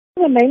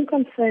The main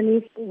concern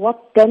is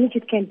what damage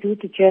it can do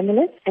to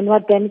journalists and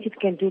what damage it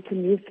can do to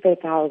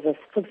newspaper houses.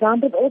 For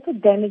example, it also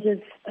damages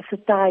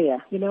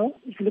satire,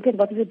 If you look at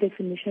what is the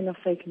definition of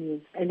fake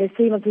news, and they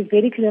say it must be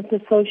very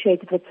closely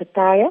associated with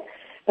satire,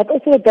 but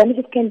also the damage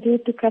it can do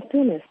to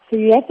cartoonists. So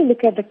you have to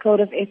look at the code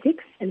of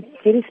ethics, and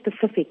it's very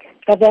specific.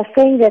 But they're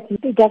saying that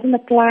it doesn't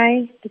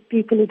apply to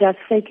people who do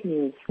fake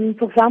news.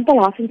 For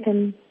example,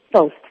 Huffington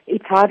Post,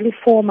 it's hardly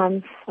 4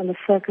 months on the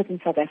circuit in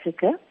South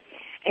Africa,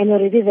 and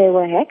already they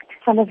were hacked.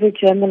 Some of the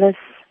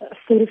journalists'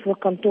 stories were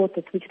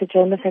contorted, which the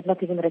journalists had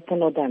not even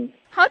written or done.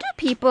 How do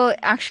people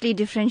actually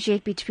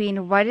differentiate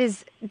between what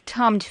is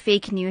termed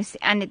fake news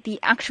and the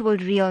actual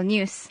real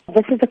news?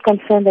 This is the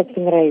concern that's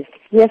been raised.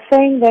 We are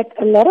saying that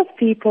a lot of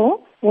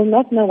people will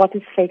not know what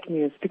is fake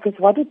news, because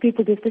what do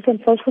people do? Especially on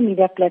social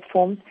media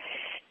platforms,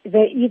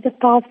 they either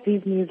pass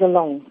these news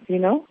along, They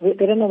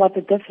don't know what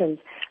the difference.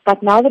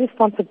 But now the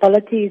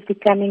responsibility is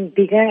becoming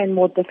bigger and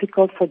more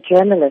difficult for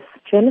journalists.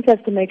 Journalists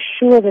have to make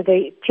sure that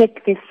they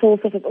check their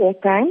sources at all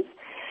times.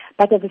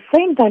 But at the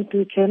same time,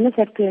 too, journalists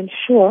have to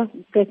ensure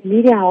that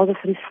media houses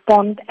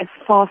respond as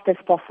fast as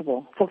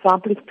possible. For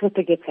example, if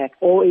Twitter gets hacked,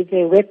 or if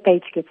their web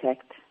page gets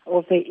hacked, or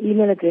if their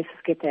email addresses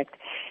get hacked,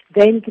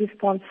 they need to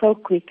respond so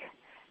quick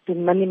to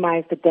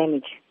minimize the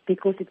damage,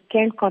 because it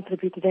can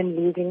contribute to them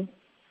losing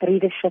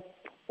readership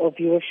or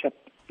viewership.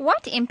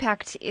 What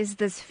impact is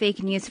this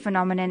fake news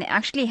phenomenon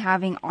actually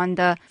having on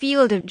the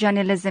field of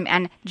journalism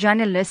and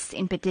journalists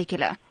in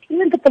particular?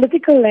 Even the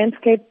political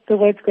landscape, the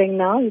way it's going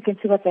now, you can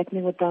see what's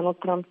happening with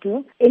Donald Trump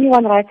too.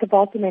 Anyone writes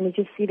about him and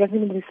he doesn't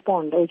even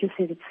respond, or just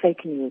says it's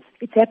fake news.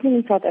 It's happening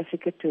in South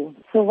Africa too.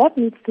 So what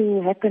needs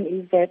to happen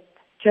is that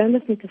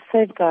journalists need to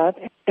safeguard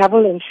and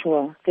double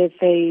ensure that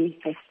they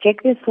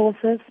check their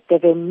sources,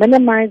 that they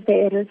minimize the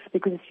errors,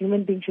 because as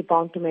human beings you're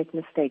bound to make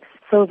mistakes,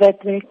 so that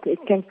it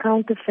can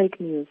counter fake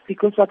news.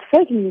 Because what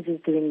fake news is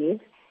doing is,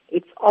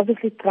 it's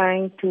obviously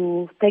trying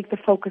to take the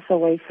focus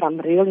away from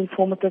real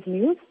informative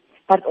news,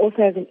 but also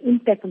has an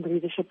impact on the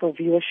readership or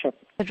viewership.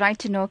 The Right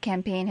to Know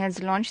campaign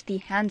has launched the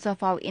Hands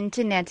Off Our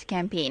Internet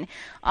campaign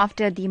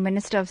after the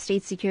Minister of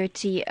State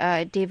Security,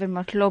 David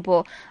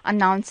Mahlobo,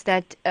 announced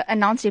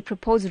a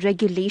proposed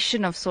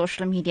regulation of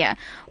social media.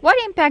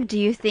 What impact do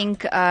you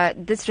think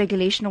this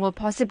regulation will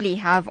possibly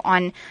have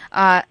on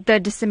the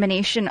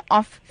dissemination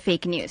of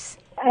fake news?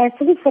 I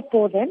fully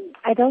support them.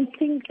 I don't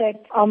think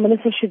that our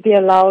minister should be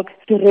allowed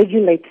to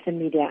regulate the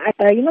media.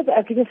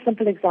 I'll give you a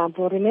simple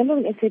example. Remember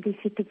when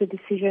SABC took the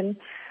decision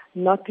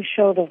not to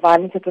show the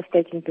violence that was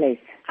taking place?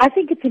 I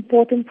think it's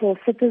important for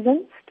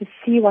citizens to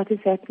see what is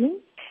happening,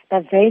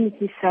 but they need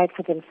to decide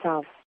for themselves.